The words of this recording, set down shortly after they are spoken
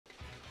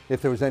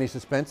If there was any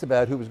suspense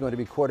about who was going to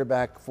be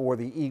quarterback for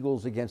the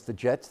Eagles against the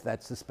Jets,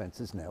 that suspense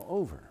is now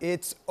over.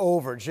 It's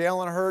over.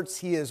 Jalen Hurts,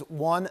 he is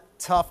one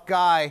tough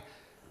guy.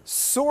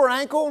 Sore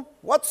ankle?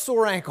 What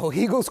sore ankle?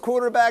 Eagles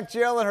quarterback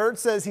Jalen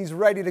Hurts says he's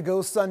ready to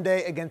go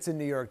Sunday against the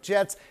New York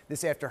Jets.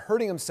 This after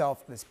hurting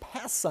himself this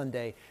past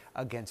Sunday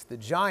against the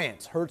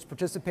Giants. Hurts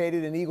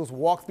participated in Eagles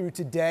walkthrough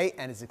today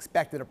and is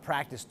expected to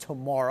practice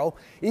tomorrow.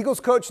 Eagles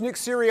coach Nick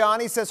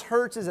Sirianni says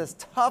Hurts is as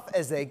tough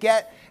as they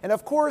get. And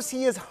of course,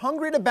 he is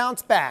hungry to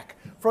bounce back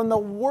from the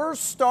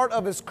worst start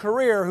of his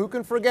career. Who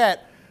can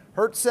forget?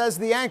 Hurts says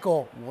the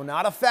ankle will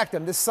not affect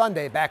him this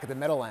Sunday back at the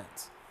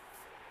Meadowlands.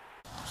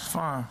 It's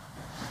fine.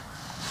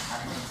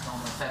 How do you think it's going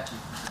to affect you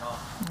at all?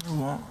 It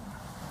won't.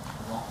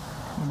 It won't?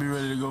 I'll be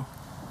ready to go.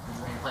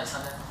 You ready to play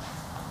Sunday?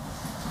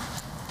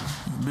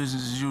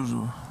 Business as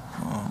usual.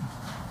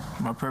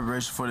 My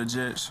preparation for the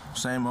Jets,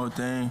 same old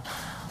thing.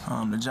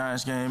 The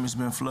Giants game has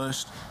been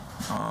flushed.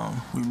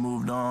 We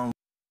moved on.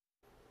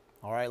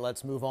 All right,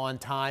 let's move on.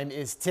 Time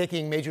is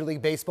ticking. Major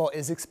League Baseball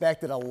is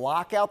expected to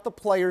lock out the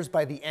players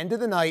by the end of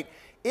the night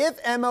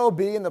if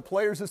MLB and the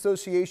Players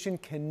Association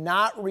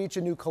cannot reach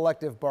a new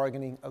collective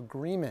bargaining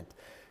agreement.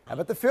 How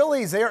about the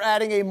Phillies? They are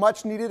adding a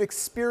much-needed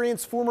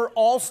experienced former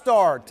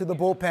All-Star to the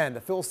bullpen.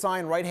 The Phil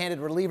signed right-handed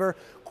reliever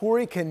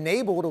Corey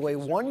Knebel to a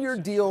one-year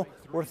deal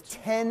worth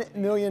 $10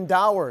 million.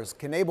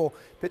 Knebel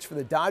pitched for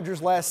the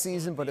Dodgers last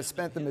season, but has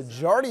spent the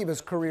majority of his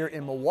career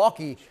in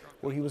Milwaukee,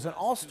 where he was an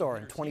All-Star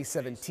in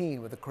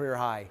 2017 with a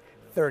career-high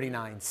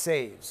 39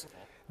 saves.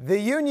 The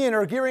Union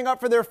are gearing up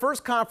for their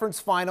first conference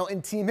final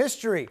in team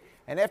history.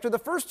 And after the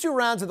first two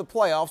rounds of the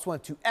playoffs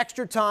went to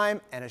extra time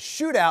and a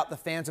shootout, the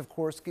fans, of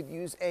course, could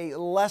use a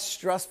less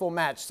stressful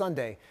match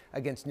Sunday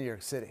against New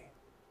York City.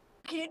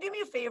 Can you do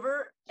me a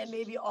favor, and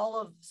maybe all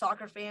of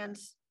soccer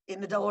fans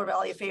in the Delaware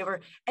Valley a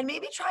favor, and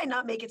maybe try and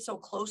not make it so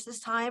close this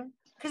time?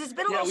 Because it's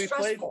been a little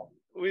stressful.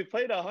 We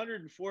played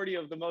 240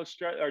 of the most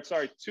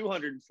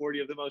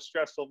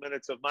stressful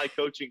minutes of my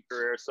coaching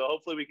career. So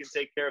hopefully we can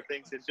take care of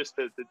things in just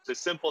the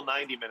simple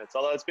 90 minutes.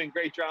 Although it's been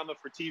great drama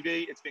for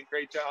TV, it's been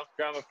great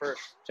drama for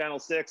Channel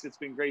 6, it's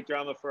been great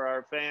drama for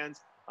our fans.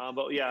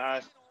 But yeah,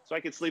 so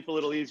I could sleep a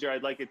little easier.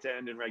 I'd like it to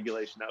end in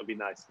regulation. That would be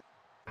nice.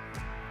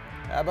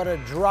 How about a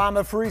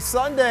drama-free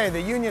Sunday?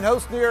 The Union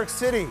hosts New York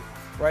City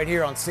right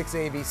here on 6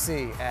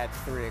 ABC at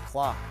 3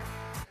 o'clock.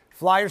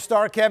 Flyer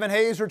star Kevin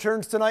Hayes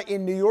returns tonight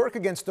in New York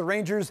against the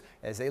Rangers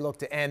as they look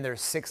to end their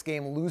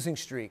 6-game losing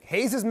streak.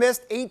 Hayes has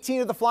missed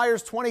 18 of the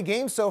Flyers' 20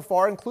 games so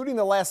far, including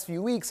the last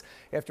few weeks,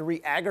 after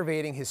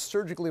re-aggravating his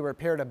surgically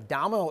repaired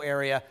abdominal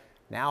area.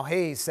 Now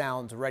Hayes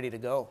sounds ready to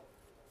go.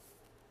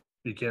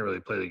 You can't really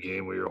play the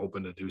game where you're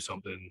hoping to do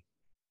something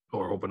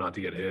or hoping not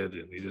to get hit,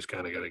 and you just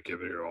kind of got to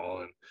give it your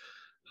all.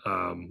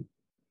 And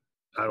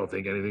I don't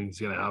think anything's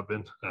going to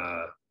happen.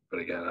 But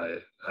again,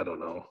 I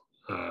don't know.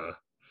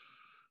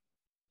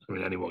 I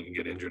mean, anyone can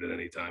get injured at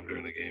any time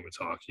during the game. It's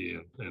hockey.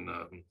 And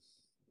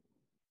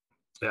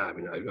yeah, I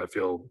mean, I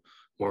feel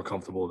more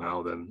comfortable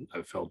now than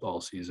I've felt all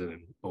season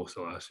and most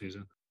of last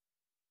season.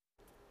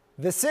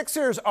 The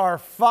Sixers are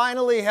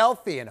finally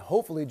healthy, and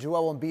hopefully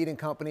Joel Embiid and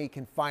company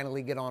can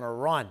finally get on a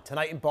run.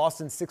 Tonight in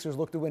Boston, Sixers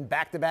look to win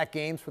back-to-back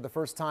games for the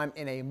first time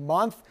in a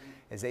month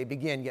as they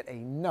begin yet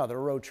another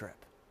road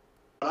trip.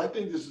 I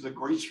think this is a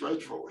great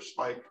stretch for us,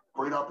 like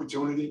great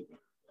opportunity.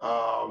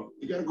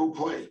 You got to go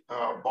play.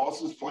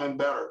 Boston's playing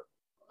better.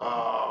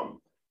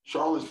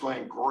 Charlotte's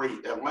playing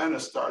great.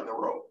 Atlanta's starting to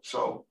roll.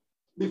 So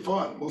be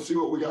fun. We'll see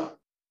what we got.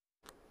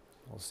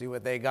 We'll see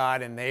what they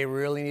got, and they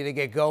really need to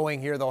get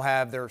going here. They'll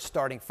have their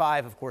starting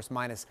five, of course,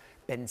 minus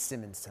Ben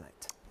Simmons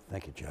tonight.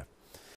 Thank you, Jeff.